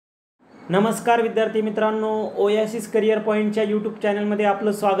नमस्कार विद्यार्थी मित्रांनो, ओएसिस करियर पॉईंटच्या यूट्यूब चॅनलमध्ये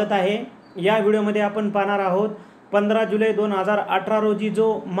आपलं स्वागत आहे। या व्हिडिओमध्ये आपण पाहणार आहोत 15 जुलै 2018 रोजी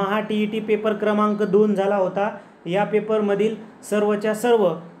जो महा-TET पेपर क्रमांक 2 झाला होता। या पेपरमधील सर्वच्या सर्व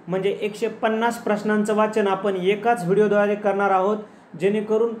म्हणजे 150 प्रश्नांचं वाचन आपण एकाच व्हिडिओद्वारे करणार आहोत,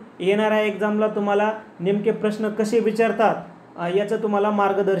 जेणेकरून येणाऱ्या एक्झामला तुम्हाला नेमके प्रश्न कसे विचारतात याचं तुम्हाला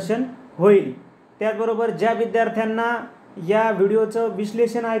मार्गदर्शन होईल। त्याचबरोबर ज्या विद्यार्थ्यांना या व्हिडिओचं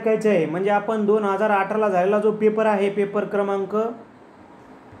विश्लेषण ऐकायचं आहे, म्हणजे आपण 2018 ला झालेला जो पेपर आहे, पेपर क्रमांक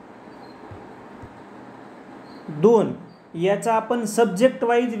 2 याचा आपण सब्जेक्ट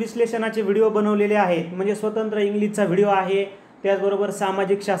वाईज विश्लेषणाचे व्हिडिओ बनवलेले आहेत। म्हणजे स्वतंत्र इंग्लिशचा व्हिडिओ आहे, त्याचबरोबर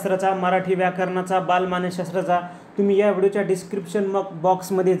सामाजिक शास्त्राचा, मराठी व्याकरणाचा, बालमानसशास्त्राचा। तुम्ही या व्हिडिओच्या डिस्क्रिप्शन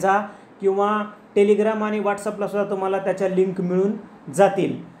बॉक्समध्ये जा किंवा टेलिग्राम आणि व्हॉट्सअपला सुद्धा तुम्हाला त्याच्या लिंक मिळून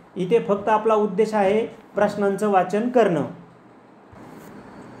जातील। इथे फक्त आपला उद्देश आहे प्रश्नांचं वाचन करणं।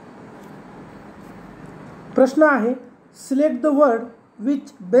 प्रश्न आहे, select the word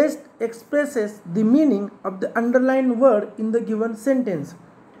which best expresses the meaning of the underline word in the given sentence.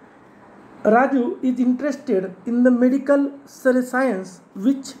 Raju is interested in the medical science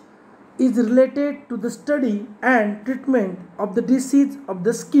which is related to the study and treatment of the disease of the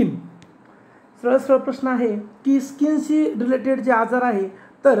skin. सरळ प्रश्न आहे की स्किनशी related जे आजार आहे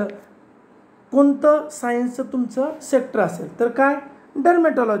तर कोणतं सायन्सचं तुमचं सेक्टर असेल, तर काय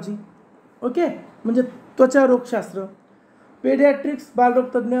डर्मेटॉलॉजी। ओके, म्हणजे त्वचा रोगशास्त्र, पेडियाट्रिक्स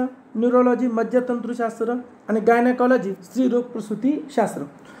बालरोगतज्ञ, न्यूरोलॉजी मज्जातंतुशास्त्र आणि गायनेकॉलॉजी स्त्रीरोग प्रसूतीशास्त्र।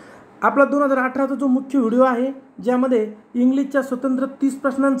 आपला 2018चा जो मुख्य व्हिडिओ आहे ज्यामध्ये इंग्लिशच्या स्वतंत्र 30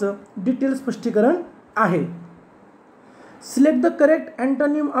 प्रश्नांचं डिटेल स्पष्टीकरण आहे। Select the correct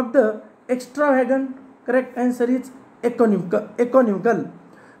antonym of the एक्स्ट्राव्हॅगंट। Correct answer is economical.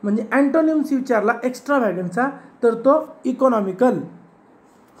 म्हणजे अँटोनिम्स विचारला एक्स्ट्राव्हॅगंटचा तर तो economical.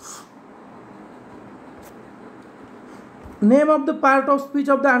 Name of the part of speech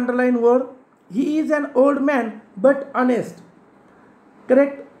of the underline word. He is an old man but honest.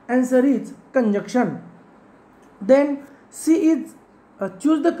 Correct answer is conjunction. Then C is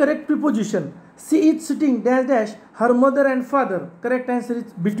choose the correct preposition. C is sitting dash dash her mother and father. Correct answer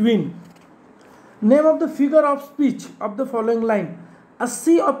is between. Name of the figure of speech of the following line. A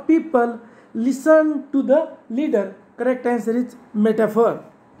sea of people listen to the leader. Correct answer is metaphor.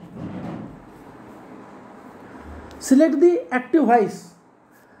 Select the active voice.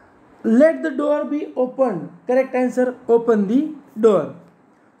 Let the door be opened. Correct answer, open the door.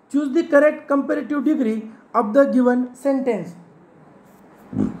 Choose the correct comparative degree of the given sentence.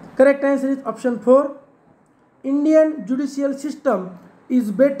 Correct answer is option 4. Indian judicial system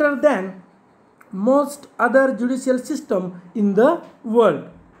is better than most other judicial system in the world.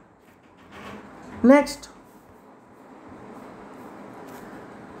 Next,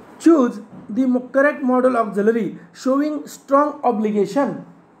 choose the correct model auxiliary showing strong obligation.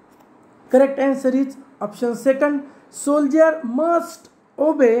 Correct answer is option 2. Soldier must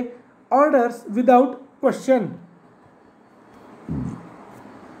obey orders without question.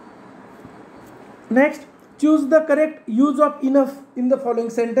 Next, choose the correct use of enough in the following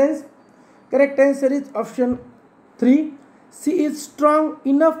sentence. Correct answer is option 3. She is strong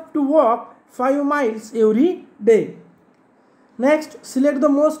enough to walk 5 miles every day. Next, select the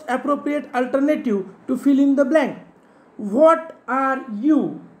most appropriate alternative to fill in the blank. What are you?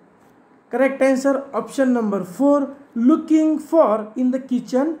 Correct answer option number 4. Looking for in the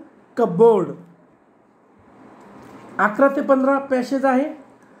kitchen cupboard. 11 ते 15 passage आहे।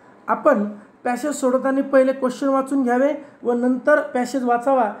 आपण passage सोडवताना पहिले question वाचून घ्यावे व नंतर passage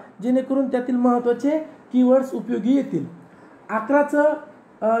वाचावा, जेणेकरून त्यातील महत्त्वाचे कीवर्ड्स उपयोगी येतील।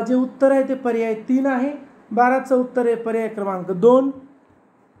 11चं जे उत्तर आहे ते पर्याय 3 आहे। 12चं उत्तर आहे पर्याय क्रमांक 2।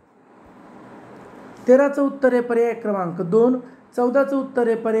 13चं उत्तर आहे पर्याय क्रमांक 2। 14चं उत्तर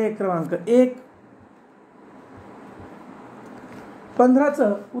आहे पर्याय क्रमांक 1।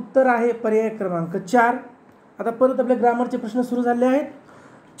 15चं उत्तर आहे पर्याय क्रमांक 4। आता परत आपले ग्रामरचे प्रश्न सुरू झाले आहेत।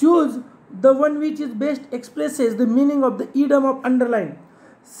 Choose the one which is best expresses the meaning of the idiom of underline.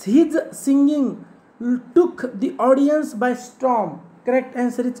 His singing took the audience by storm. Correct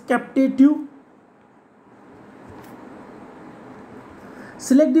answer is captive.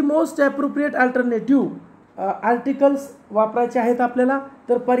 Select the most appropriate alternative. Articles वापरायचे आहेत आपल्याला,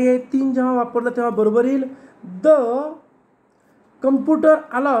 तर पर्याय 3 जेव्हा वापरलं तेव्हा बरोबर येईल। The computer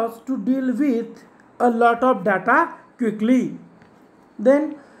allows to deal with a lot of data quickly.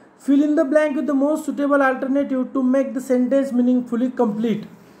 Then fill in the blank with the most suitable alternative to make the sentence meaningfully complete.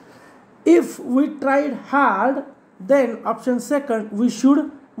 If we tried hard, then option 2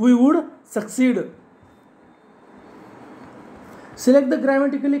 we would succeed. Select the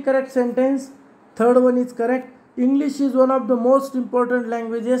grammatically correct sentence. Third one is correct. English is one of the most important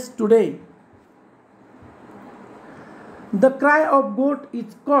languages today. The cry of goat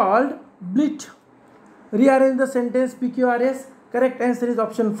is called bleat. Rearrange the sentence PQRS. Correct answer is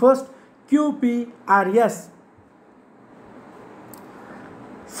option first, QPRS.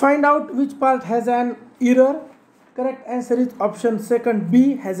 Find out which part has an error. Correct answer is option second,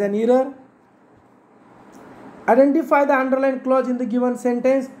 B, has an error. Identify the underlined clause in the given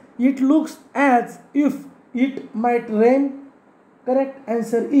sentence. It looks as if it might rain. Correct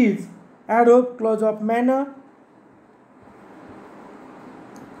answer is adverb clause of manner.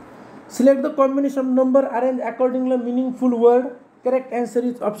 Select the combination of number, arrange accordingly meaningful word. Correct answer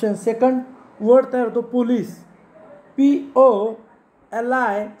is option second, word तयार होतो police, POLICE.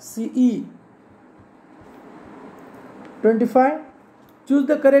 25. Choose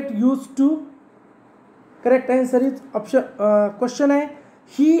the correct used to. Correct answer is option question है,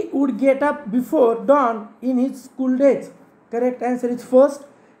 he would get up before dawn in his school days. Correct answer is first,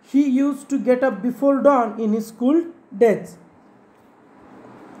 he used to get up before dawn in his school days.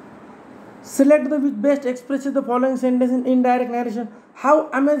 Select the which best expresses the following sentence in indirect narration. How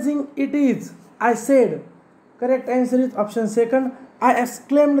amazing it is, I said. Correct answer is option second, I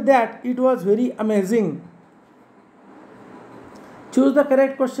exclaimed that it was very amazing. Choose the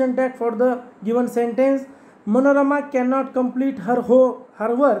correct question tag for the given sentence. Manorama cannot complete her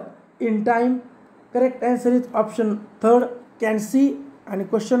work in time. Correct answer is option third, can see, and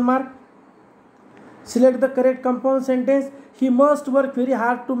question mark. Select the correct compound sentence. He must work very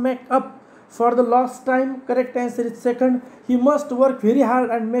hard to make up for the lost time. Correct answer is second, he must work very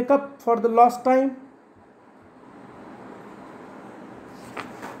hard and make up for the lost time.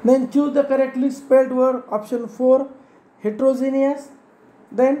 Then choose the correctly spelled word, option 4, heterogeneous.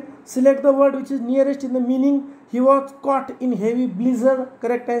 Then select the word which is nearest in the meaning. He was caught in heavy blizzard.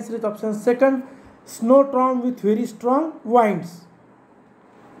 Correct answer is option second, snowstorm with very strong winds.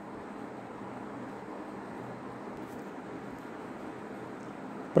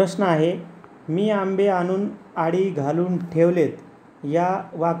 प्रश्न आहे, मी आंबे आणून आडी घालून ठेवलेत या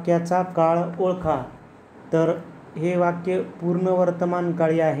वाक्याचा काळ ओळखा. तर हे वाक्य पूर्ण वर्तमान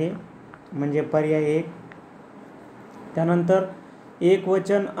काळी आहे, म्हणजे पर्याय 1. त्यानंतर एक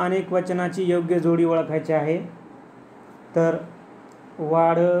वचन अनेक वचनाची योग्य जोडी ओळखायची आहे. तर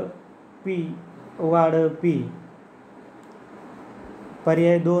वाढपी वाढपी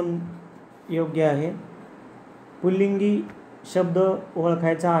पर्याय 2 योग्य आहे. पुल्लिंगी शब्द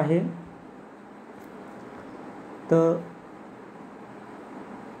ओळखायचा आहे. तर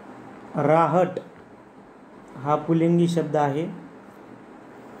राहट हा पुल्लिंगी शब्द आहे.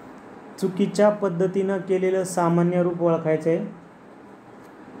 चुकीच्या पद्धतीनं केलेलं सामान्य रूप ओळखायचं आहे.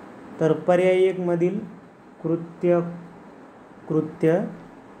 तर पर्याय 1 मधील कृत्य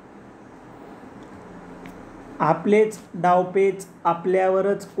आपलेच डावपेच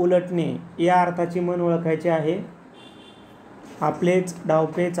आपल्यावरच उलटणे या अर्थाची म्हण ओळखायची आहे. आपलेच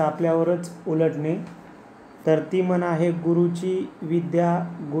डावपेच आपल्यावरच उलटणे. तर ती म्हण आहे, गुरुची विद्या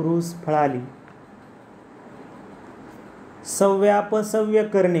गुरुस फळाली. सव्यापसव्य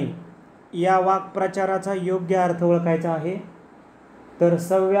करणे या वाक्प्रचाराचा योग्य अर्थ ओळखायचा आहे. तर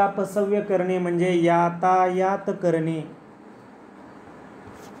सव्यापसव्य करणे म्हणजे यातायात करणे.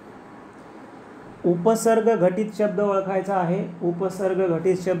 उपसर्ग घटित शब्द ओळखायचा आहे. उपसर्ग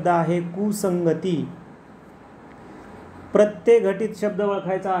घटित शब्द आहे कुसंगती. प्रत्यय घटित शब्द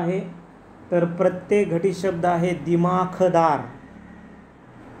ओळखायचा आहे. तर प्रत्यय घटित शब्द आहे दिमाखदार.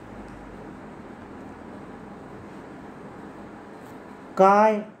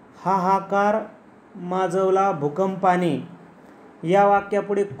 काय हाहाकार माजवला भूकंपाने या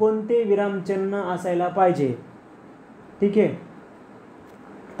वाक्यापुढे कोणते विरामचिन्ह असायला पाहिजे. ठीक आहे.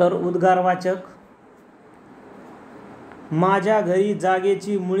 तर उद्गारवाचक. माझ्या घरी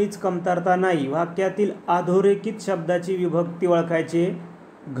जागेची मुळीच कमतरता नाही. वाक्यातील अधोरेखित शब्दाची विभक्ती ओळखायची.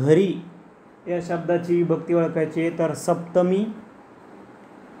 घरी या शब्दाची विभक्ती ओळखायची. तर सप्तमी.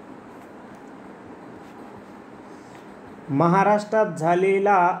 महाराष्ट्रात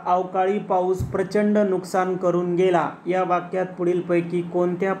झालेला अवकाळी पाऊस प्रचंड नुकसान करून गेला या वाक्यात पुढीलपैकी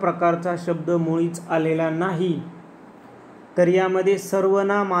कोणत्या प्रकारचा शब्द मुळीच आलेला नाही. तर यामध्ये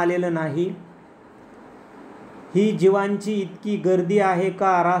सर्वनाम आलेलं नाही. ही जीवांची इतकी गर्दी आहे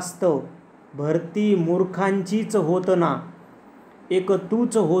का रास्त, भरती मूर्खांचीच होत ना, एक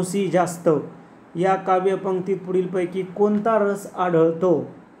तूच होसी जास्त या काव्यपंक्तीत पुढीलपैकी कोणता रस आढळतो.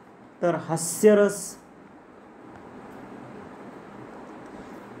 तर हास्यरस.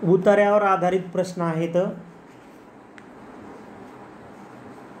 उतार्यावर आधारित प्रश्न आहेत.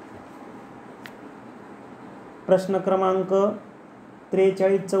 प्रश्न क्रमांक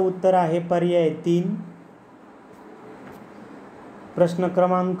 43चं उत्तर आहे पर्याय 3. प्रश्न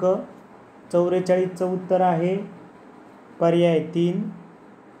क्रमांक 44चं उत्तर आहे पर्याय 3.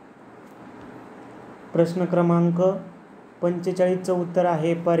 प्रश्न क्रमांक 45चं उत्तर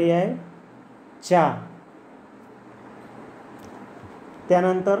आहे पर्याय 4.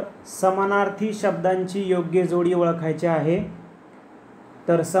 त्यानंतर समानार्थी शब्दांची योग्य जोडी ओळखायची आहे.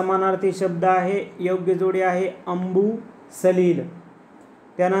 तर समानार्थी शब्द आहे, योग्य जोडी आहे अंबू सलील.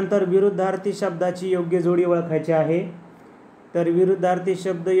 त्यानंतर विरुद्धार्थी शब्दाची योग्य जोडी ओळखायची आहे. तर विरुद्धार्थी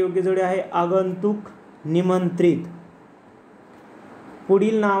शब्द योग्य जोडी आहे आगंतुक निमंत्रित.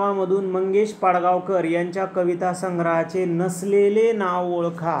 पुढील नावामधून मंगेश पाडगावकर यांच्या कविता संग्रहाचे नसलेले नाव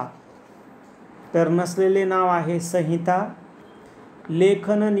ओळखा. तर नसलेले नाव आहे संहिता.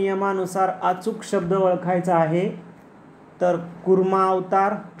 लेखन नियमानुसार अचूक शब्द ओळखायचा आहे. तर कुर्मा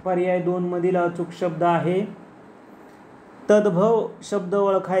अवतार पर्याय 2 मधील अचूक शब्द आहे. तद्भव शब्द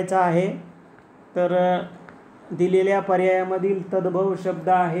ओळखायचा आहे. तर दिलेल्या पर्यायामधील तद्भव शब्द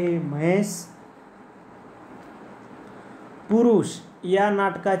आहे म्हैस. पुरुष या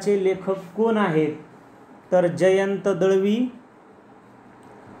नाटकाचे लेखक कोण आहेत. तर जयंत दळवी.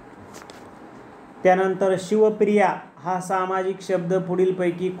 त्यानंतर शिवप्रिया हा सामाजिक शब्द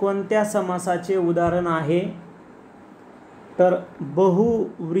पुढीलपैकी कोणत्या समासाचे उदाहरण आहे. तर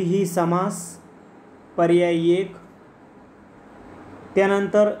बहुव्रीही समास पर्याय 1.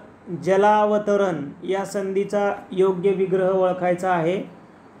 त्यानंतर जलावतरण या संधीचा योग्य विग्रह ओळखायचा आहे.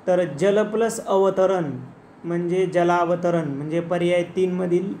 तर जल प्लस अवतरण म्हणजे जलावतरण म्हणजे पर्याय 3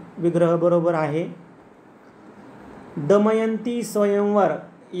 मधील विग्रह बरोबर आहे. दमयंती स्वयंवर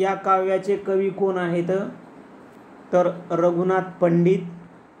या काव्याचे कवी कोण आहेत. तर रघुनाथ पंडित.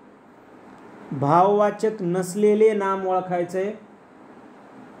 भाववाचक नसलेले नाम ओळखायचे.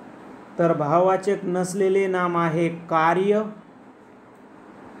 तर भाववाचक नसलेले नाम आहे कार्य.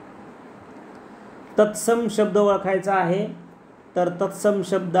 तत्सम शब्द ओळखायचा आहे. तर तत्सम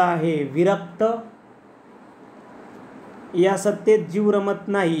शब्द आहे विरक्त. या सत्तेत जीव रमत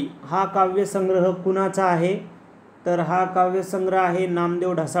नाही हा काव्यसंग्रह कुणाचा आहे. तर हा काव्यसंग्रह आहे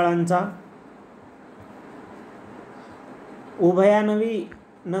नामदेव ढसाळांचा. उभयान्वी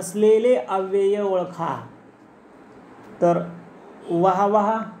नसलेले अव्यय ओळखा. तर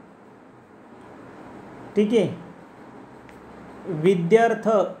वाहवाह. ठीक आहे. विद्यार्थ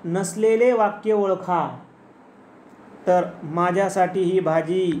नसलेले वाक्य ओळखा. तर माझ्यासाठी ही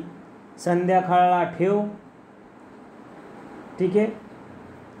भाजी संध्याकाळला ठेव. ठीक आहे.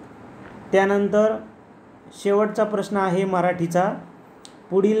 त्यानंतर शेवटचा प्रश्न आहे मराठीचा.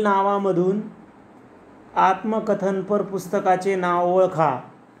 पुढील नावामधून आत्मकथनपर पुस्तकाचे नाव ओळखा.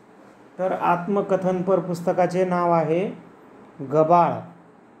 तर आत्मकथनपर पुस्तकाचे नाव आहे गबाळ.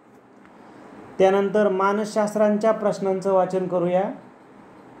 त्यानंतर मानसशास्त्रांच्या प्रश्नांचं वाचन करूया.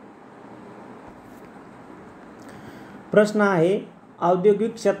 प्रश्न आहे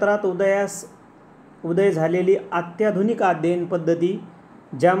औद्योगिक क्षेत्रात उदय झालेली अत्याधुनिक अध्ययन पद्धती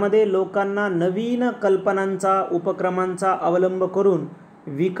ज्यामध्ये लोकांना नवीन कल्पनांचा उपक्रमांचा अवलंब करून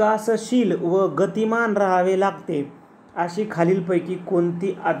विकासशील व गतिमान राहावे लागते अशी खालीलपैकी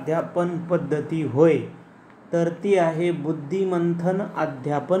कोणती अध्यापन पद्धती होय. तर ती आहे बुद्धिमंथन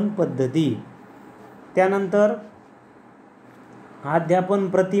अध्यापन पद्धती. त्यानंतर अध्यापन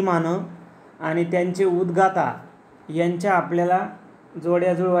प्रतिमानं आणि त्यांचे उद्गाता यांच्या आपल्याला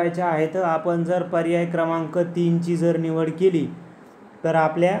जोड्या जुळवायच्या आहेत. आपण जर पर्याय क्रमांक 3ची जर निवड केली तर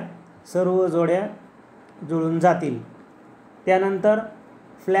आपल्या सर्व जोड्या जुळून जातील. त्यानंतर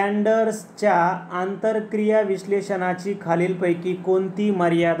फ्लँडर्सच्या आंतरक्रिया विश्लेषणाची खालीलपैकी कोणती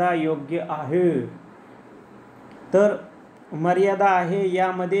मर्यादा योग्य आहे. तर मर्यादा आहे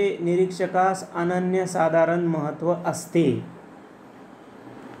यामध्ये निरीक्षकास अनन्यसाधारण महत्त्व असते.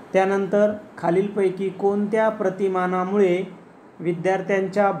 त्यानंतर खालीलपैकी कोणत्या प्रतिमानामुळे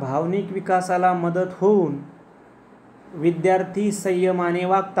विद्यार्थ्यांच्या भावनिक विकासाला मदत होऊन विद्यार्थी संयमाने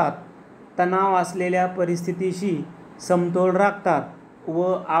वागतात, तणाव असलेल्या परिस्थितीशी समतोल राखतात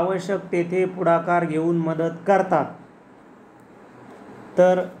व आवश्यक तेथे पुढाकार घेऊन मदत करतात.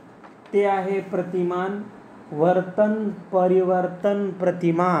 तर ते आहे प्रतिमान वर्तन परिवर्तन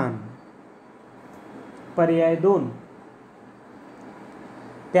प्रतिमान पर्याय 2.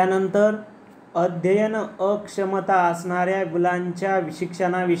 त्यानंतर अध्ययन अक्षमता असणाऱ्या मुलांच्या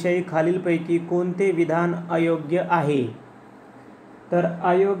शिक्षणाविषयी खालीलपैकी कोणते विधान अयोग्य आहे. तर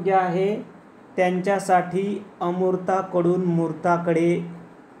अयोग्य आहे त्यांच्यासाठी अमूर्ताकडून मूर्ताकडे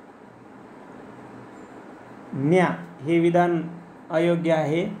न्या हे विधान अयोग्य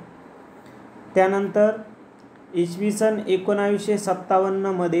आहे. त्यानंतर इसवी सन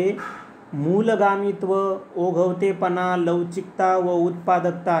 1957 मध्ये मूलगामित्व, ओघवतेपणा, लवचिकता व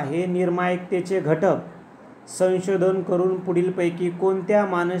उत्पादकता हे निर्णायकतेचे घटक संशोधन करून पुढीलपैकी कोणत्या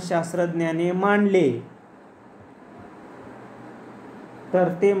मानसशास्त्रज्ञाने मांडले? तर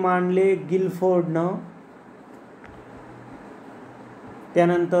ते मांडले गिलफोर्डनं.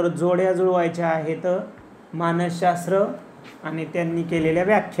 त्यानंतर जोड्या जुळवायच्या आहेत मानसशास्त्र आणि त्यांनी केलेल्या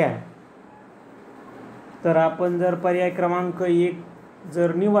व्याख्या. तर आपण जर पर्याय क्रमांक 1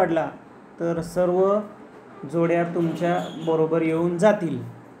 जर निवडला तर सर्व जोड्या तुमच्या बरोबर येऊन जातील.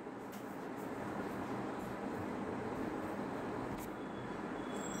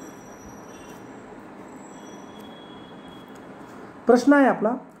 प्रश्न आहे आपला,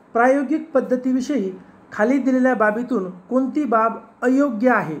 प्रायोगिक पद्धतीविषयी खाली दिलेल्या बाबीतून कोणती बाब अयोग्य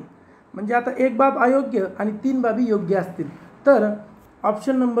आहे? म्हणजे आता एक बाब अयोग्य आणि 3 बाबी योग्य असतील. तर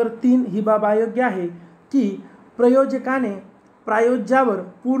ऑप्शन नंबर 3 ही बाब अयोग्य आहे की प्रयोजकाने प्रायोज्यावर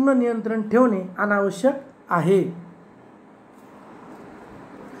पूर्ण नियंत्रण ठेवणे अनावश्यक आहे.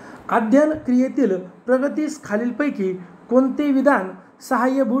 अध्ययन क्रियेतील प्रगतीस खालीलपैकी कोणते विधान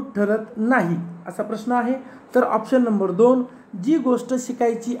सहाय्यभूत ठरत नाही? असा प्रश्न आहे. तर ऑप्शन नंबर 2, जी गोष्ट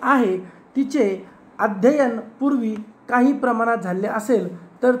शिकायची आहे तिचे अध्ययन पूर्वी काही प्रमाणात झाले असेल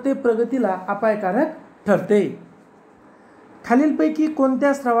तर ते प्रगतीला अपायकारक ठरते. खालीलपैकी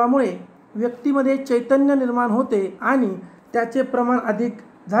कोणत्या स्रावामुळे व्यक्तीमध्ये चैतन्य निर्माण होते आणि त्याचे प्रमाण अधिक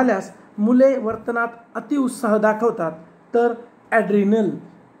झाल्यास मुले वर्तनात अतिउत्साह दाखवतात? तर ॲड्रिनल.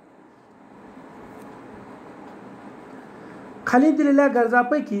 खाली दिलेल्या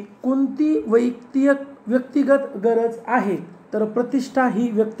गरजांपैकी कोणती व्यक्तिगत गरज आहे? तर प्रतिष्ठा ही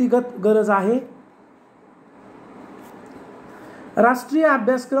व्यक्तिगत गरज आहे. राष्ट्रीय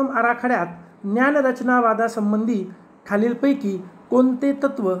अभ्यासक्रम आराखड्यात ज्ञानरचनावादासंबंधी खालीलपैकी कोणते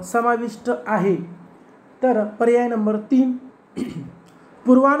तत्व समाविष्ट आहे? तर पर्याय नंबर 3,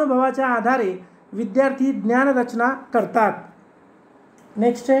 पूर्वानुभवाच्या आधारे विद्यार्थी ज्ञानरचना करतात.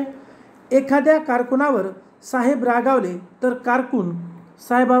 नेक्स्ट आहे, एखाद्या कारकुनावर साहेब रागावले तर कारकून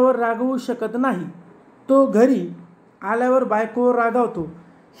साहेबावर रागवू शकत नाही, तो घरी आल्यावर बायकोवर रागावतो.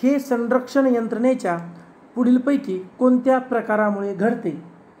 हे संरक्षण यंत्रणेच्या पुढीलपैकी कोणत्या प्रकारामुळे घडते?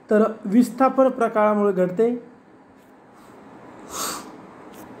 तर विस्थापन प्रकारामुळे घडते.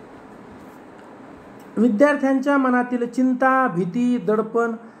 विद्यार्थ्यांच्या मनातील चिंता, भीती,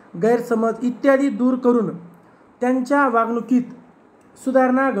 दडपण, गैरसमज इत्यादी दूर करून त्यांच्या वागणुकीत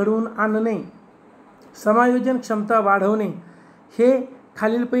सुधारणा घडवून आणणे, समायोजन क्षमता वाढवणे हे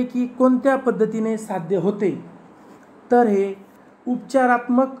खालीलपैकी कोणत्या पद्धतीने साध्य होते? तर हे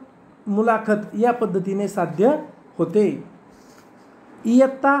उपचारात्मक मुलाखत या पद्धतीने साध्य होते.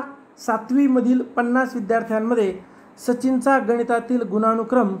 इयत्ता 7वी मधील 50 विद्यार्थ्यांमध्ये सचिनचा गणितातील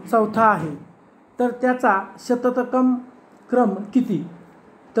गुणानुक्रम 4था आहे. तर त्याचा शतकम क्रम किती?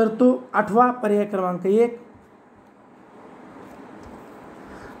 तर तो 8वा. पर्याय क्रमांक 1.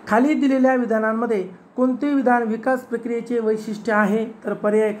 खाली दिलेल्या विधानांमध्ये कोणते विधान विकास प्रक्रियेचे वैशिष्ट्य आहे? तर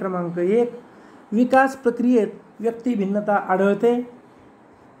पर्याय क्रमांक 1, विकास प्रक्रियेत व्यक्ती भिन्नता आढळते.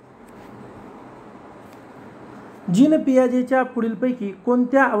 जीन पियाजेच्या पुढीलपैकी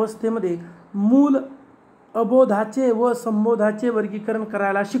कोणत्या अवस्थेमध्ये मूल अबोधाचे व संबोधाचे वर्गीकरण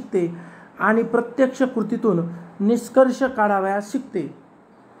करायला शिकते आणि प्रत्यक्ष कृतीतून निष्कर्ष काढावयास शिकते?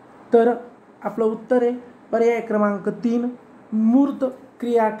 तर आपलं उत्तर आहे पर्याय क्रमांक 3, मूर्त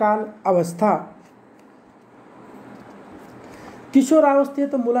क्रियाकाल अवस्था.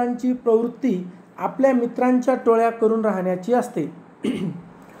 किशोरावस्थेत मुलांची प्रवृत्ती आपल्या मित्रांच्या टोळ्या करून राहण्याची असते.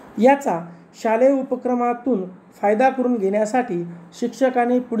 याचा शालेय उपक्रमातून फायदा करून घेण्यासाठी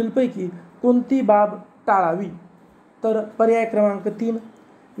शिक्षकाने पुढीलपैकी कोणती बाब टाळावी? तर पर्याय क्रमांक 3,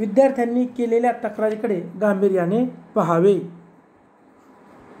 विद्यार्थ्यांनी केलेल्या तक्रारीकडे गांभीर्याने पाहावे.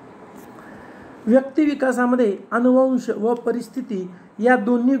 व्यक्तिविकासामध्ये अनुवंश व परिस्थिती या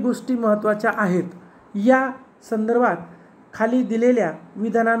दोन्ही गोष्टी महत्त्वाच्या आहेत. या संदर्भात खाली दिलेल्या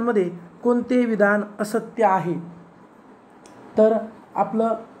विधानांमध्ये कोणते विधान असत्य आहे? तर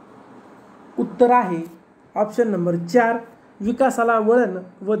आपलं उत्तर आहे ऑप्शन नंबर 4, विकासाला वळण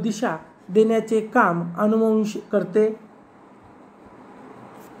व दिशा देण्याचे काम अनुवंश करते.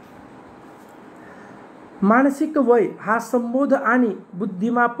 मानसिक वय हा संबोध आणि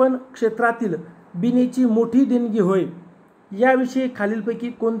बुद्धिमापन क्षेत्रातील बिनेची मोठी देणगी होय. याविषयी खालीलपैकी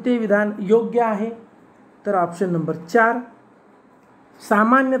कोणते विधान योग्य आहे? तर ऑप्शन नंबर 4,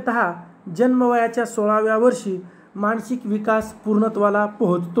 सामान्यतः जन्मवयाच्या 16व्या वर्षी मानसिक विकास पूर्णत्वाला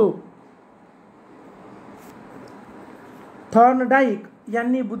पोहोचतो. थॉर्नडाईक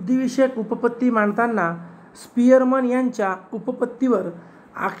यांनी बुद्धिविषयक उपपत्ती मांडताना स्पियरमन यांच्या उपपत्तीवर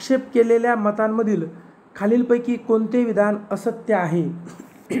आक्षेप केलेल्या मतांमधील खालीलपैकी कोणते विधान असत्य आहे?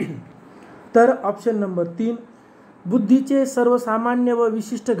 तर ऑप्शन नंबर 3, बुद्धीचे सर्वसामान्य व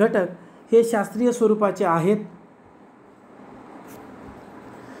विशिष्ट घटक हे शास्त्रीय स्वरूपाचे आहेत.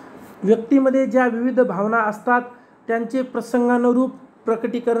 व्यक्तीमध्ये ज्या विविध भावना असतात त्यांचे प्रसंगानुरूप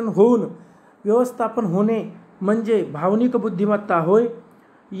प्रकटीकरण होऊन व्यवस्थापन होणे म्हणजे भावनिक बुद्धिमत्ता होय.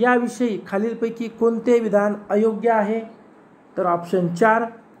 याविषयी खालीलपैकी कोणते विधान अयोग्य आहे? तर ऑप्शन 4,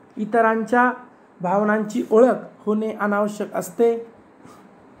 इतरांच्या भावनांची ओळख होणे अनावश्यक असते.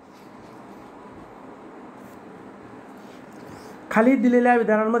 खाली दिलेल्या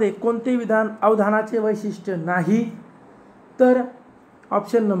विधानांमध्ये कोणते विधान अवधानाचे वैशिष्ट्य नाही? तर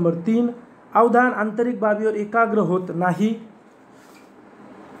ऑप्शन नंबर 3, अवधान आंतरिक बाबीवर एकाग्र होत नाही.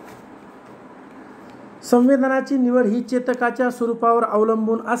 संवेदनाची निवड ही चेतकाच्या स्वरूपावर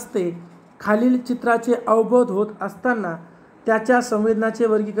अवलंबून असते. खालील चित्राचे अवबोध होत असताना त्याच्या संवेदनाचे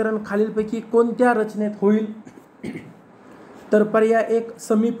वर्गीकरण खालीलपैकी कोणत्या रचनेत होईल? तर पर्याय 1,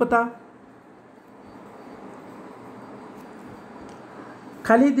 समीपता.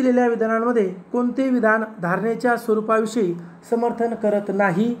 खाली दिलेल्या विधानांमध्ये कोणते विधान धारणेच्या स्वरूपाविषयी समर्थन करत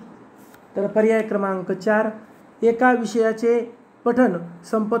नाही? तर पर्याय क्रमांक 4, एका विषयाचे पठन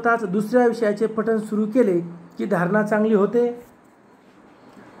संपताच दुसऱ्या विषयाचे पठन सुरू केले की धारणा चांगली होते.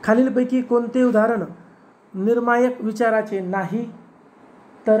 खालीलपैकी कोणते उदाहरण निर्णायक विचाराचे नाही?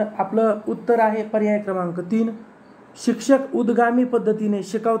 तर आपलं उत्तर आहे पर्याय क्रमांक 3, शिक्षक उद्गामी पद्धतीने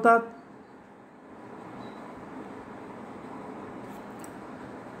शिकवतात.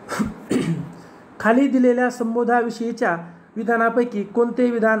 खाली दिलेल्या संबोधाविषयीच्या विधानापैकी कोणते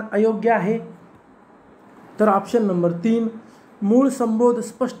विधान अयोग्य आहे? तर ऑप्शन नंबर 3, मूळ संबोध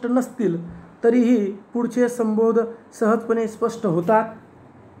स्पष्ट नसतील तरीही पुढचे संबोध सहजपणे स्पष्ट होतात.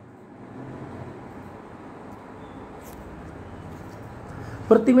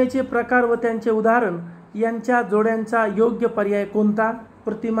 प्रतिमेचे प्रकार व त्यांचे उदाहरण यांच्या जोड्यांचा योग्य पर्याय कोणता?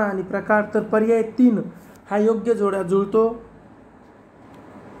 प्रतिमा आणि प्रकार. तर पर्याय 3 हा योग्य जोड्या जुळतो.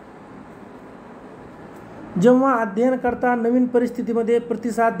 जेव्हा अध्ययन करता नवीन परिस्थितीमध्ये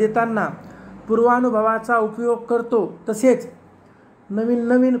प्रतिसाद देताना पूर्वानुभवाचा उपयोग करतो तसेच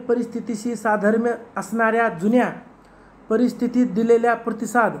नवीन परिस्थितीशी साधर्म्य असणाऱ्या जुन्या परिस्थितीत दिलेल्या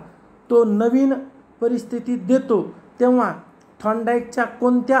प्रतिसाद तो नवीन परिस्थितीत देतो तेव्हा थॉर्नडाईकच्या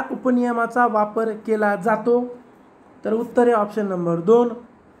कोणत्या उपनियमाचा वापर केला जातो? तर उत्तर आहे ऑप्शन नंबर 2,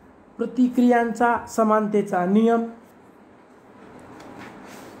 प्रतिक्रियांचा समानतेचा नियम.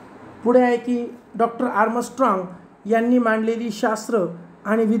 पुढे आहे की डॉक्टर आर्मस्ट्रॉंग यांनी मांडलेली शास्त्र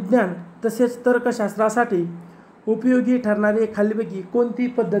आणि विज्ञान तसेच तर्कशास्त्रासाठी उपयोगी ठरणारी खालीलपैकी कोणती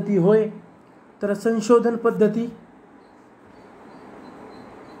पद्धती होय? तर संशोधन पद्धती.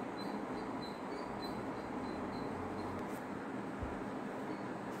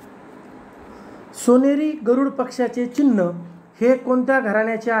 सोनेरी गरुड पक्षाचे चिन्ह हे कोणत्या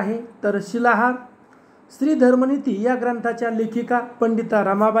घराण्याचे आहे? तर शिलाहार. श्री धर्मनीती या ग्रंथाच्या लेखिका पंडिता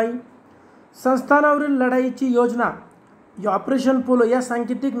रमाबाई. संस्थानावरील लढाईची योजना ऑपरेशन पोलो या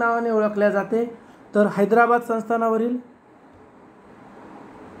सांकेतिक नावाने ओळखल्या जाते. तर हैदराबाद संस्थानावरील.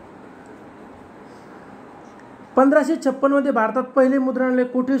 1556 मध्ये भारतात पहिले मुद्रणालय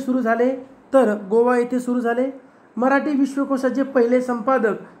कुठे सुरू झाले? तर गोवा येथे सुरू झाले. मराठी विश्वकोशाचे पहिले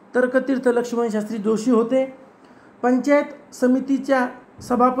संपादक तर्कतीर्थ लक्ष्मण शास्त्री जोशी होते. पंचायत समितीच्या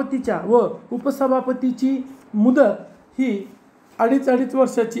सभापतीच्या व उपसभापतीची मुदत ही 2.5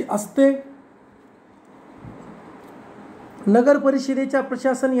 वर्षाची असते. नगर परिषदेच्या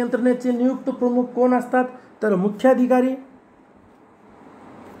प्रशासन यंत्रणेचे नियुक्त प्रमुख कोण असतात? तर मुख्याधिकारी.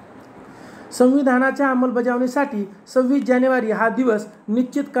 संविधानाच्या अंमलबजावणीसाठी 26 जानेवारी हा दिवस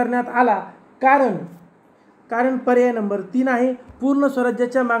निश्चित करण्यात आला. कारण पर्याय नंबर 3 आहे, पूर्ण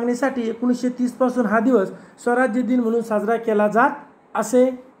स्वराज्याच्या मागणीसाठी 1930 पासून हा दिवस स्वराज्य दिन म्हणून साजरा केला जात असे.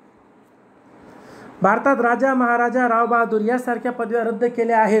 भारतात राजा, महाराजा, राव बहादूर यासारख्या पदव्या रद्द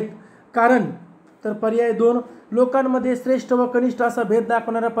केल्या आहेत. कारण तर पर्याय 2, लोकांमध्ये श्रेष्ठ व कनिष्ठ असा भेद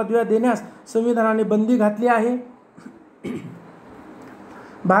दाखवणाऱ्या पदव्या देण्यास संविधानाने बंदी घातली आहे.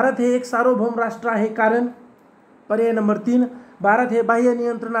 भारत हे एक सार्वभौम राष्ट्र आहे. कारण पर्याय नंबर 3, भारत हे बाह्य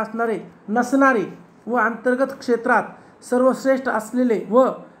नियंत्रण नसणारे व अंतर्गत क्षेत्रात सर्वश्रेष्ठ असलेले व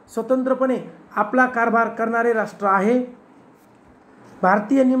स्वतंत्रपणे आपला कारभार करणारे राष्ट्र आहे.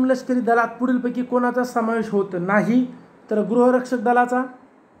 भारतीय निमलष्करी दलात पुढीलपैकी कोणाचा समावेश होत नाही? तर गृहरक्षक दलाचा.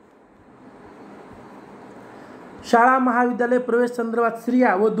 शाळा महाविद्यालय प्रवेश संदर्भात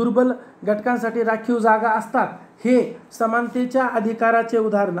स्त्रिया व दुर्बल घटकांसाठी राखीव जागा असतात हे समानतेच्या अधिकाराचे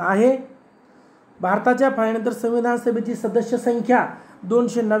उदाहरण आहे. भारताच्या फाळणीनंतर संविधान सभेची सदस्य संख्या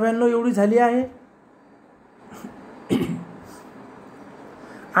 299 एवढी झाली आहे.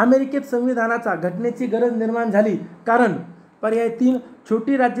 अमेरिकेत संविधानाचा घटनेची गरज निर्माण झाली कारण पर्याय 3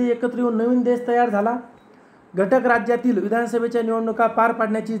 छोटी राज्ये एकत्र येऊन नवीन देश तयार झाला. घटक राज्यातील विधानसभेच्या निवडणुका पार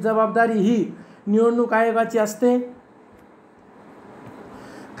पाडण्याची जबाबदारी ही निवडणूक आयोगाची असते.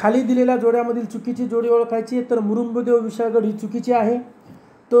 खाली दिलेल्या जोड्यामधील चुकीची जोडी ओळखायची. तर मुरुंबदेव विशाळगड ही चुकीची आहे.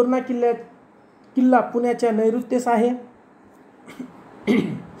 तोरणा किल्ला पुण्याच्या नैऋत्येस आहे.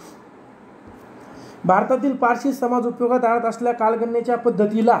 भारतातील पारशी समाज उपयोगात आणत असलेल्या कालगणनेच्या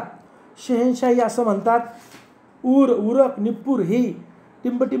पद्धतीला शहेनशाही असं म्हणतात. उरक, निप्पूर ही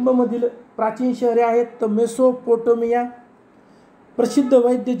टिंबटिंबमधील प्राचीन शहरे आहेत. तर मेसोपोटोमिया प्रसिद्ध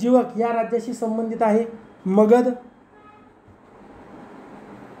वैद्य जीवक या राज्याशी संबंधित आहे. मगध.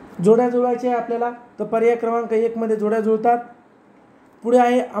 जोड्या जुळवायचे आहे आपल्याला. तर पर्याय क्रमांक 1 मध्ये जोड्या जुळतात. पुढे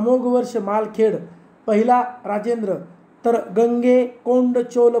आहे अमोघ वर्ष मालखेड पहिला राजेंद्र. तर गंगे कोंड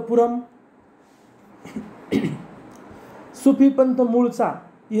चोलपुरम. सुफी पंथ मूळचा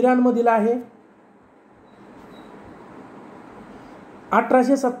इराणमधील आहे.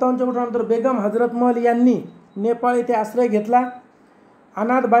 1857च्या उठावानंतर बेगम हजरत महल यांनी नेपाळ येथे आश्रय घेतला.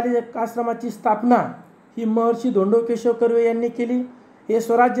 अनाथ बालिका आश्रमाची स्थापना ही महर्षी धोंडो केशव कर्वे यांनी केली. हे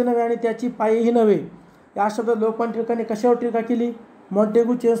स्वराज्य नव्हे आणि त्याची पायही नव्हे या शब्दात लोकमान्य टिळकांनी कशावर टीका केली?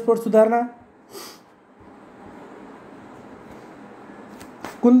 मॉन्टेगू चेम्सफोर्ड सुधारणा.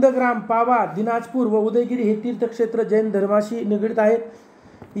 कुंदग्राम, पावा, दिनाजपूर व उदयगिरी हे तीर्थक्षेत्र जैन धर्माशी निगडीत आहेत.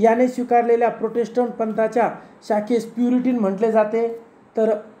 याने स्वीकारलेल्या प्रोटेस्टंट पंथाच्या शाखेस प्युरिटीन म्हटले जाते.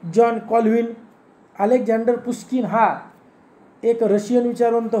 तर जॉन कॉल्व्हिन. अलेक्झांडर पुश्किन हा एक रशियन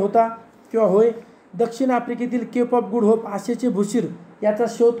विचारवंत होता किंवा होय. दक्षिण आफ्रिकेतील केप ऑफ गुड होप आशेचे भूशिर याचा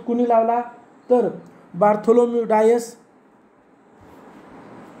शोध कुणी लावला? तर बार्थोलोम्यू डायस.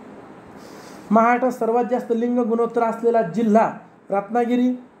 महाराष्ट्रात सर्वात जास्त लिंग गुणोत्तर असलेला जिल्हा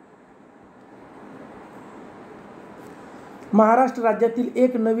रत्नागिरी. महाराष्ट्र राज्यातील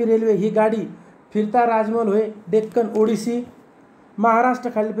एक नवी रेल्वे ही गाडी फिरता राजमहल होय. डेक्कन ओडिसी. महाराष्ट्र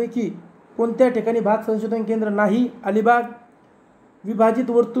खालीलपैकी कोणत्या ठिकाणी भात संशोधन केंद्र नाही? अलिबाग. विभाजित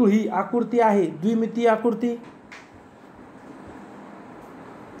वर्तुळ ही आकृती आहे द्विमितीय आकृती.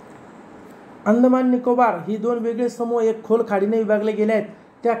 अंदमान निकोबार ही 2 वेगळे समूह एक खोल खाडीने विभागले गेले आहेत.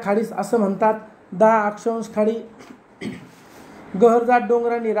 त्या खाडीस असं म्हणतात 10 अक्षांश खाडी. गहरजाट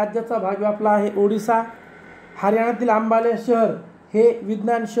डोंगरांनी राज्याचा भाग व्यापला आहे ओडिसा. हरियाणातील अंबाले शहर हे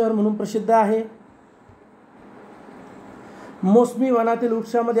विज्ञान शहर म्हणून प्रसिद्ध आहे. मोसमी वनातील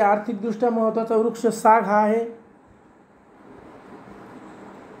वृक्षामध्ये आर्थिकदृष्ट्या महत्त्वाचा वृक्ष साग हा आहे.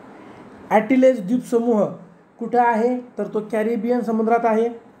 ॲटिलेज द्वीपसमूह कुठे आहे? तर तो कॅरिबियन समुद्रात आहे.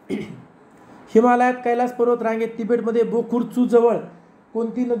 हिमालयात कैलास पर्वत रांगेत तिबेटमध्ये बोखुरचू जवळ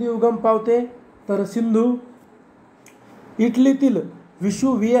कोणती नदी उगम पावते? तर सिंधू. इटलीतील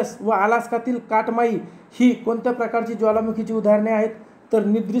व्हिशुव्हियस व अलास्कातील काटमाई ही कोणत्या प्रकारची ज्वालामुखीची उदाहरणे आहेत? तर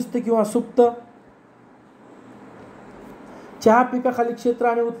निद्रिस्त किंवा सुप्त. चहा पिकाखाली क्षेत्र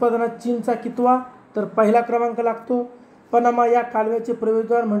आणि उत्पादनात चीनचा कितवा? तर पहिला क्रमांक लागतो. पनामा या कालव्याचे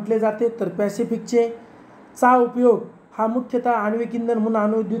प्रवेशद्वार म्हटले जाते. तर पॅसिफिकचे. चा उपयोग हा मुख्यतः आण्विक इंधन म्हणून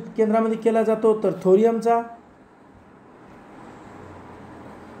अणुविद्युत केंद्रामध्ये केला जातो. तर थोरियमचा.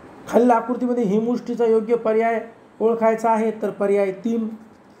 खालील आकृतीमध्ये हिमवृष्टीचा योग्य पर्याय ओळखायचा आहे. तर पर्याय 3.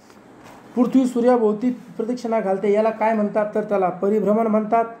 पृथ्वी सूर्याभोवती प्रदक्षिणा घालते याला काय म्हणतात? तर त्याला परिभ्रमण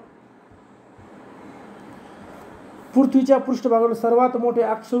म्हणतात. पृथ्वीच्या पृष्ठभागावर सर्वात मोठे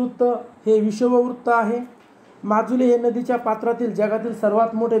अक्षवृत्त हे विषुववृत्त आहे. माजुली हे नदीच्या पात्रातील जगातील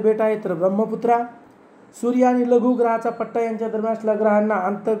सर्वात मोठे बेट आहे. तर ब्रह्मपुत्रा. सूर्य आणि लघु ग्रहाचा पट्टा यांच्या दरम्यान असलेल्या ग्रहांना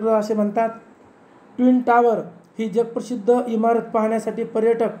आंतरग्रह असे म्हणतात. ट्विन टावर ही जगप्रसिद्ध इमारत पाहण्यासाठी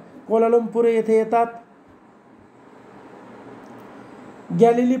पर्यटक कोलालंपूर येथे येतात.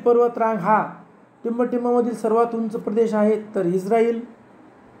 गॅलिली पर्वतरांग हा टिंबटिंबमधील सर्वात उंच प्रदेश आहे. तर इस्रायल.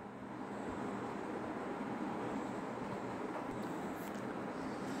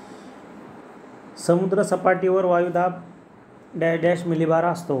 समुद्र सपाटीवर वायुदाब डॅश मिलीबार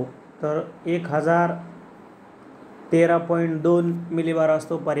असतो. तर 1013.2 मिलीबार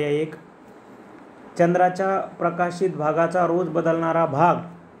असतो. पर्याय 1. चंद्राच्या प्रकाशित भागाचा रोज बदलणारा भाग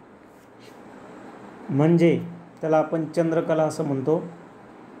म्हणजे त्याला आपण चंद्रकला असं म्हणतो.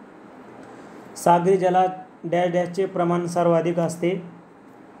 सागरी जलात डॅशचे प्रमाण सर्वाधिक असते.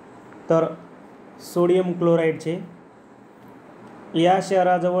 तर सोडियम क्लोराईडचे. या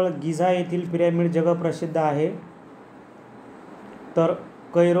शहराजवळ गिझा येथील पिरॅमिड जगप्रसिद्ध आहे. तर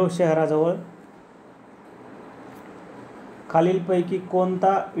कैरो शहराजवळ. खालीलपैकी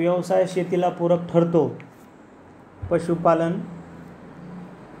कोणता व्यवसाय शेतीला पूरक ठरतो? पशुपालन.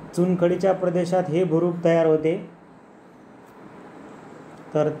 चुनखडीच्या प्रदेशात हे भूरूप तयार होते.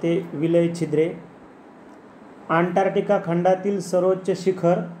 तर ते विलय छिद्रे. अंटार्क्टिका खंडातील सर्वोच्च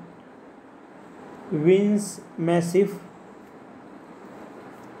शिखर विन्स मॅसिफ.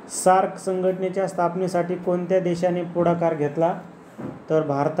 सार्क संघटनेच्या स्थापनेसाठी कोणत्या देशाने पुढाकार घेतला? तर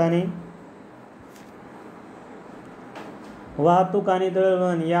भारताने. वाहतूक आणि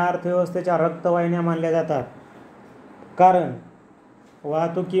दळणवळण या अर्थव्यवस्थेच्या रक्तवाहिन्या मानल्या जातात, कारण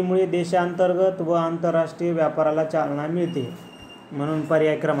वाहतुकीमुळे देशांतर्गत व आंतरराष्ट्रीय व्यापाराला चालना मिळते, म्हणून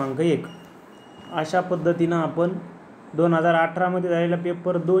पर्याय क्रमांक 1. अशा पद्धतीनं आपण 2018 मध्ये झालेल्या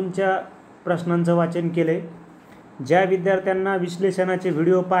पेपर 2च्या प्रश्नांचं वाचन केले. ज्या विद्यार्थ्यांना विश्लेषणाचे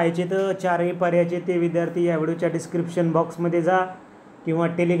व्हिडिओ पाहायचे तर 4ही पर्यायाचे ते विद्यार्थी या व्हिडिओच्या डिस्क्रिप्शन बॉक्समध्ये जा किंवा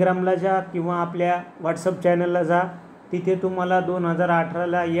टेलिग्रामला जा किंवा आपल्या व्हॉट्सअप चॅनलला जा. तिथे तुम्हाला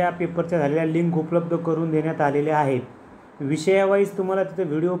 2018ला या पेपरच्या झालेल्या लिंक उपलब्ध करून देण्यात आलेल्या आहेत. विषयावाईज तुम्हाला तिथे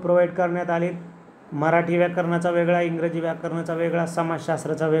व्हिडिओ प्रोव्हाइड करण्यात आलेत. मराठी व्याकरणाचा वेगळा, इंग्रजी व्याकरणाचा वेगळा,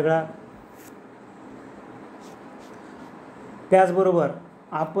 समाजशास्त्राचा वेगळा. त्याचबरोबर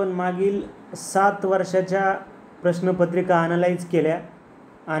आपण मागील 7 वर्षाच्या प्रश्नपत्रिका ॲनालाइज केल्या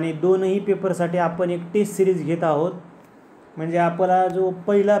आणि 2ही पेपरसाठी आपण एक टेस्ट सिरीज घेत आहोत. म्हणजे आपला जो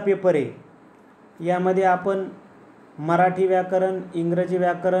पहिला पेपर आहे यामध्ये आपण मराठी व्याकरण, इंग्रजी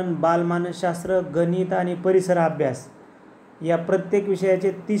व्याकरण, बालमानसशास्त्र, गणित आणि परिसर अभ्यास या प्रत्येक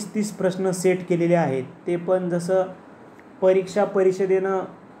विषयाचे 30-30 प्रश्न सेट केलेले आहेत. ते पण जसं परीक्षा परिषदेनं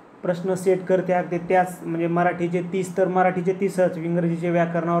प्रश्न सेट करते अगदी त्याच, म्हणजे मराठीचे 30 तर मराठीचे 30च, इंग्रजीचे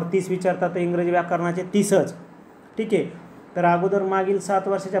व्याकरणावर 30 विचारतात तर इंग्रजी व्याकरणाचे 30च. ठीक आहे. तर अगोदर मागील 7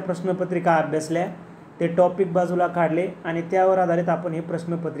 वर्षाच्या प्रश्नपत्रिका अभ्यासल्या, ते टॉपिक बाजूला काढले आणि त्यावर आधारित आपण हे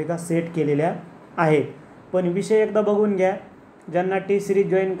प्रश्नपत्रिका सेट केलेल्या आहेत. पण विषय एकदा बघून घ्या. ज्यांना टेस्ट सिरीज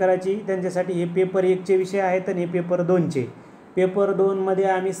जॉईन करायची त्यांच्यासाठी हे पेपर 1चे विषय आहेत आणि हे पेपर 2चे. पेपर 2मध्ये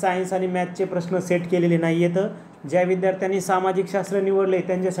आम्ही सायन्स आणि मॅथचे प्रश्न सेट केलेले नाही आहेत. ज्या विद्यार्थ्यांनी सामाजिक शास्त्र निवडले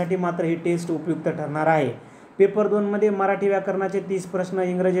त्यांच्यासाठी मात्र ही टेस्ट उपयुक्त ठरणार आहे. पेपर 2मध्ये मराठी व्याकरणाचे 30 प्रश्न,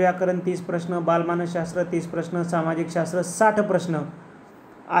 इंग्रजी व्याकरण 30 प्रश्न, बालमानसशास्त्र 30 प्रश्न, सामाजिक शास्त्र 60 प्रश्न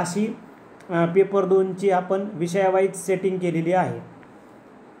अशी पेपर 2ची आपण विषयावाईज सेटिंग केलेली आहे.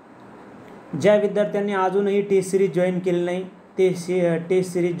 ज्या विद्यार्थ्यांनी अजूनही टेस्ट सिरीज जॉईन केली नाही ते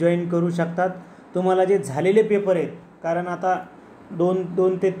टेस्ट सिरीज जॉईन करू शकतात. तुम्हाला जे झालेले पेपर आहेत, कारण आता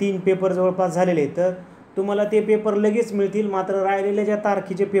 2 ते 3 पेपर जवळपास झालेले आहेत, तर तुम्हाला ते पेपर लगेच मिळतील. मात्र राहिलेले ज्या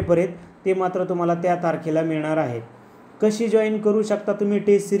तारखेचे पेपर आहेत ते मात्र तुम्हाला त्या तारखेला मिळणार आहेत. कशी जॉईन करू शकता तुम्ही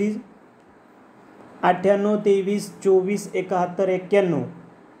टेस्ट सिरीज? 98 23 24 71 91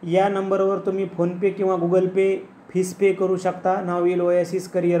 या नंबरवर तुम्ही फोनपे किंवा गुगल पे फीस पे करू शकता. नाव येईल ओएसिस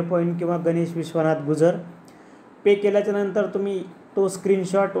करिअर पॉईंट किंवा गणेश विश्वनाथ गुजर. पे केल्याच्या नंतर तुम्ही तो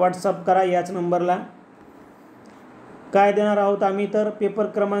स्क्रीनशॉट व्हॉट्सअप करा याच नंबरला. काय देणार आहोत आम्ही? तर पेपर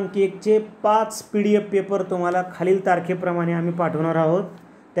क्रमांक 1चे 5 PDF पेपर तुम्हाला खालील तारखेप्रमाणे आम्ही पाठवणार आहोत.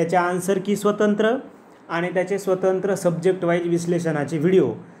 त्याच्या आन्सर की स्वतंत्र आणि त्याचे स्वतंत्र सब्जेक्ट वाईज विश्लेषणाचे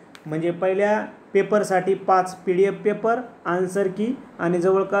व्हिडिओ. म्हणजे पहिल्या पेपरसाठी 5 PDF पेपर, आन्सर की आणि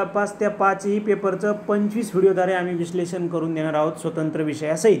जवळपास त्या 5ही पेपरचं 25 व्हिडिओद्वारे आम्ही विश्लेषण करून देणार आहोत स्वतंत्र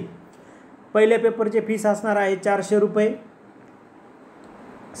विषयासहित. पहिल्या पेपरचे फीस असणार आहे 400 रुपये.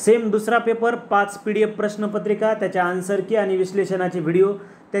 सेम दुसरा पेपर 5 PDF प्रश्नपत्रिका, त्याच्या आन्सर की आणि विश्लेषणाचे व्हिडिओ,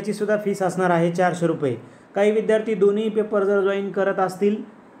 त्याचीसुद्धा फीस असणार आहे 400 रुपये. काही विद्यार्थी दोन्ही पेपर जर जॉईन करत असतील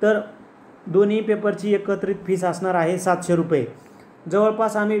तर दोन्ही पेपरची एकत्रित फीस असणार आहे 700 रुपये.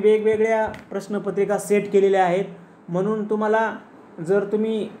 जवळपास आम्ही वेगवेगळ्या प्रश्नपत्रिका सेट केलेल्या आहेत, म्हणून तुम्हाला जर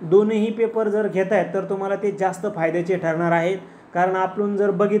तुम्ही दोन्ही पेपर जर घेताय तर तुम्हाला ते जास्त फायद्याचे ठरणार आहेत. कारण आपण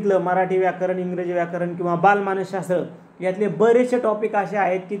जर बघितलं मराठी व्याकरण, इंग्रजी व्याकरण किंवा बालमानसशास्त्र यातले बरेचसे टॉपिक असे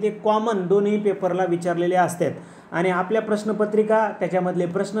आहेत की ते कॉमन दोन्ही पेपरला विचारलेले असतात आणि आपल्या प्रश्नपत्रिका त्याच्यामधले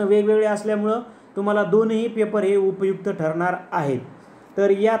प्रश्न वेगवेगळे असल्यामुळं तुम्हाला दोन्ही पेपर हे उपयुक्त ठरणार आहेत. तर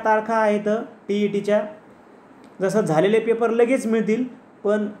या तारखा आहेत TETच्या. जसं झालेले पेपर लगेच मिळतील,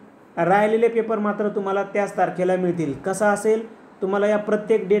 पण राहिलेले पेपर मात्र तुम्हाला त्याच तारखेला मिळतील. कसा असेल? तुम्हाला या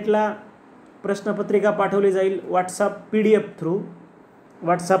प्रत्येक डेटला प्रश्नपत्रिका पाठवली जाईल व्हॉट्सअप PDF थ्रू.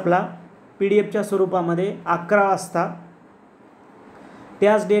 व्हॉट्सअपला PDF स्वरूपामध्ये 11 वाजता.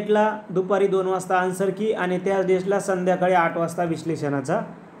 त्याच डेटला दुपारी 2 वाजता आन्सर की आणि त्याच डेटला संध्याकाळी 8 वाजता विश्लेषणाचा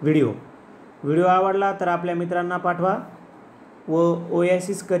व्हिडिओ. व्हिडिओ आवडला तर आपल्या मित्रांना पाठवा व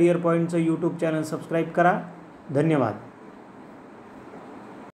oasis career पॉईंटचं YouTube channel subscribe करा. धन्यवाद.